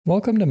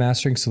Welcome to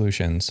Mastering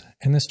Solutions.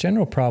 In this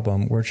general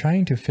problem, we're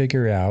trying to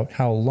figure out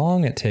how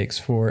long it takes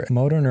for a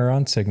motor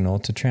neuron signal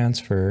to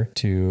transfer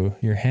to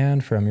your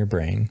hand from your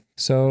brain.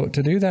 So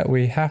to do that,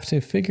 we have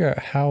to figure out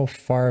how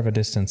far of a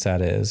distance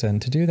that is.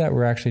 And to do that,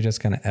 we're actually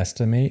just going to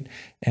estimate.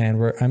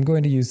 And I'm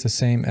going to use the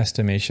same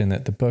estimation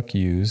that the book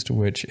used,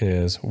 which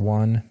is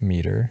 1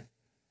 meter.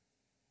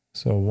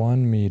 So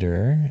 1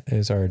 meter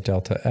is our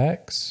delta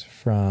x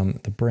from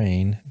the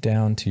brain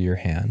down to your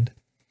hand.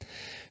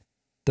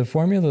 The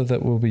formula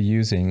that we'll be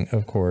using,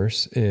 of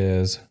course,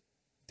 is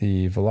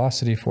the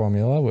velocity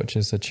formula, which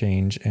is the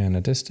change in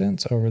a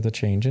distance over the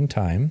change in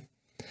time.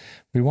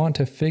 We want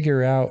to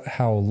figure out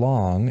how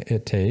long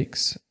it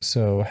takes,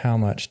 so how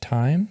much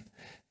time.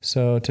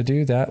 So to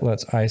do that,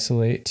 let's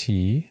isolate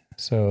t.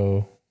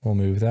 So we'll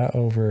move that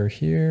over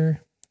here,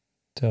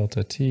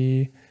 delta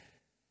t,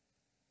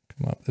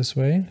 come up this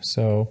way.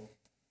 So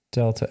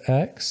delta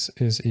x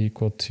is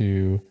equal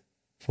to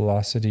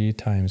velocity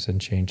times the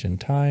change in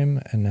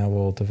time, and now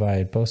we'll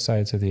divide both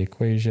sides of the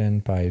equation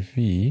by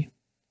v,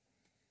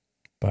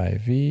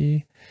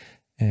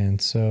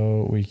 and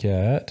so we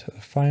get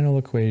the final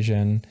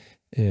equation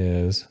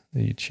is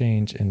the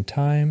change in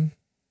time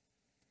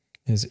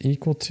is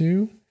equal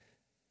to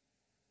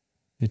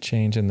the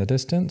change in the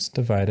distance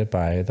divided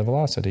by the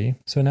velocity.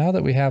 So now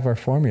that we have our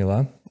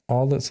formula,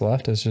 all that's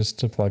left is just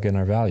to plug in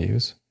our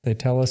values. They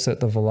tell us that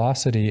the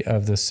velocity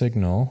of the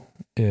signal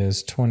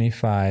is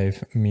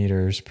 25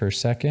 meters per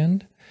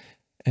second.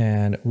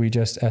 And we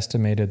just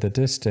estimated the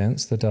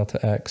distance, the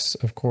delta x,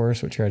 of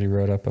course, which I already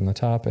wrote up on the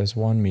top as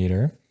 1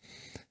 meter.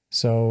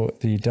 So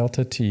the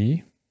delta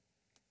t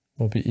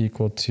will be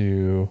equal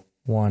to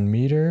 1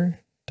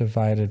 meter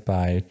divided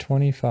by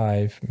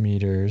 25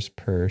 meters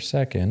per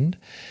second.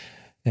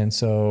 And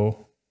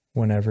so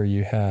whenever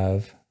you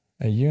have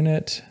a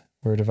unit,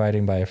 we're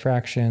dividing by a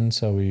fraction,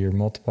 so we are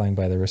multiplying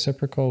by the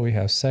reciprocal. We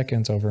have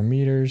seconds over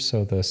meters,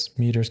 so the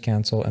meters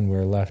cancel and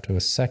we're left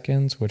with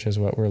seconds, which is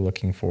what we're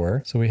looking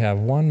for. So we have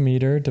 1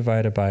 meter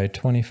divided by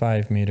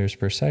 25 meters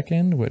per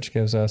second, which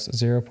gives us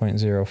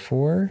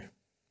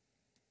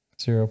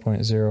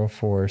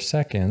 0.04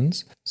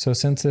 seconds. So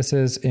since this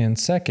is in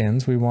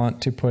seconds, we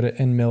want to put it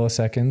in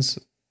milliseconds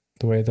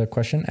the way the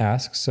question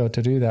asks. So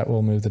to do that,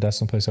 we'll move the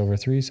decimal place over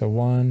 3. So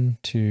 1,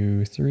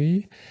 2,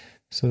 3.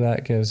 So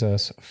that gives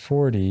us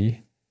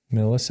 40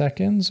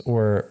 milliseconds,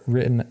 or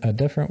written a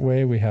different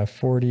way, we have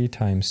 40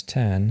 times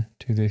 10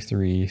 to the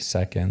 3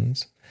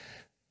 seconds.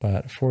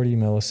 But 40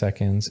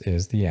 milliseconds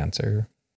is the answer.